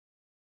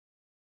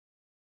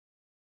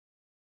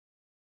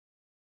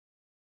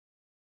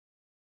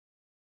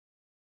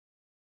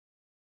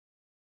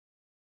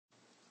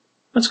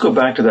Let's go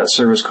back to that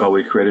service call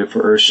we created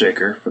for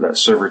Earthshaker for that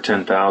server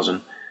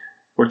 10,000.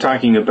 We're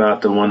talking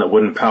about the one that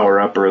wouldn't power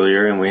up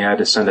earlier, and we had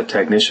to send a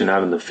technician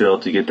out in the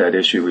field to get that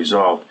issue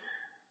resolved.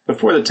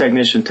 Before the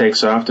technician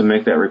takes off to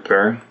make that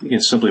repair, you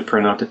can simply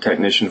print out the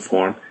technician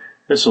form.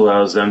 This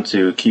allows them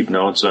to keep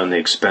notes on the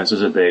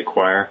expenses that they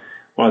acquire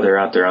while they're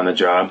out there on the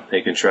job.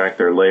 They can track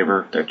their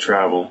labor, their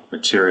travel,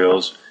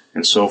 materials,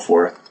 and so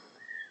forth.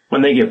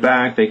 When they get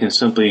back, they can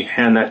simply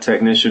hand that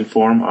technician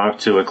form off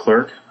to a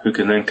clerk who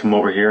can then come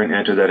over here and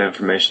enter that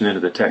information into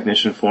the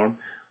technician form,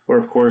 or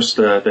of course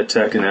the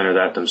tech can enter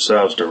that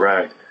themselves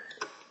direct.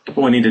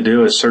 What we need to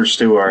do is search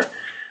through our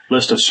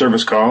list of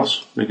service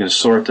calls. We can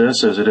sort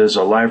this as it is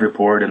a live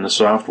report in the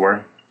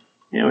software.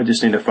 We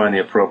just need to find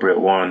the appropriate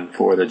one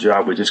for the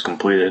job we just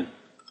completed.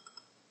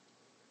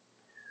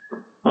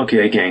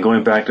 Okay, again,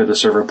 going back to the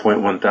server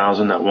point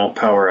 1000 that won't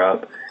power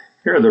up.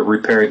 Here are the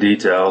repair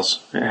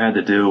details. It had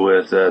to do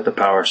with the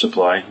power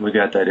supply. We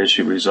got that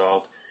issue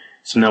resolved.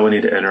 So now we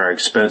need to enter our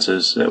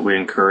expenses that we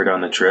incurred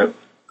on the trip.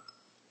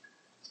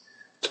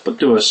 Let's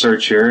do a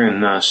search here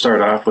and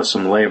start off with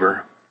some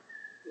labor.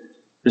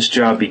 This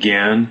job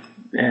began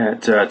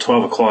at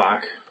 12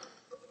 o'clock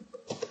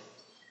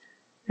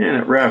and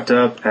it wrapped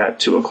up at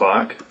 2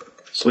 o'clock.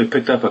 So we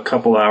picked up a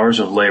couple hours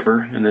of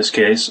labor. In this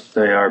case,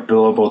 they are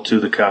billable to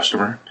the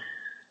customer.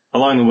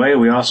 Along the way,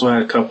 we also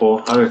had a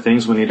couple other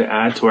things we need to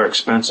add to our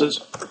expenses.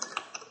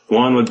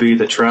 One would be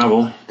the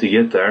travel to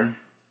get there.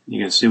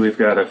 You can see we've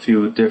got a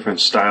few different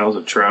styles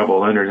of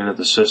travel entered into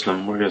the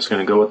system. We're just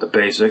going to go with the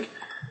basic.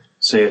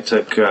 Say it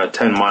took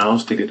 10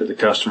 miles to get to the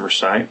customer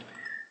site.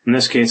 In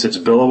this case, it's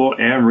billable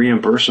and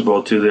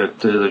reimbursable to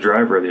the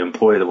driver, the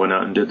employee that went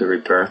out and did the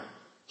repair.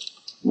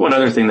 One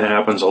other thing that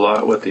happens a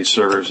lot with these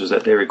servers is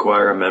that they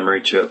require a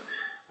memory chip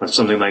when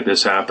something like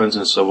this happens,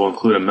 and so we'll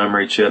include a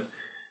memory chip,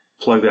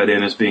 plug that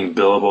in as being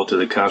billable to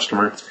the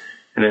customer,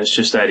 and it's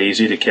just that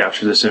easy to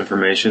capture this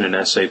information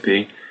in SAP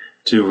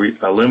to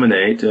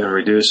eliminate and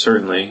reduce,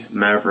 certainly,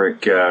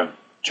 maverick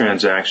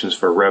transactions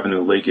for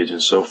revenue leakage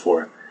and so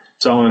forth.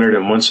 It's all entered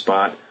in one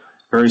spot,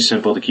 very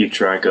simple to keep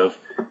track of,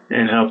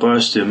 and help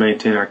us to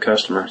maintain our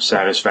customer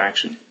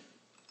satisfaction.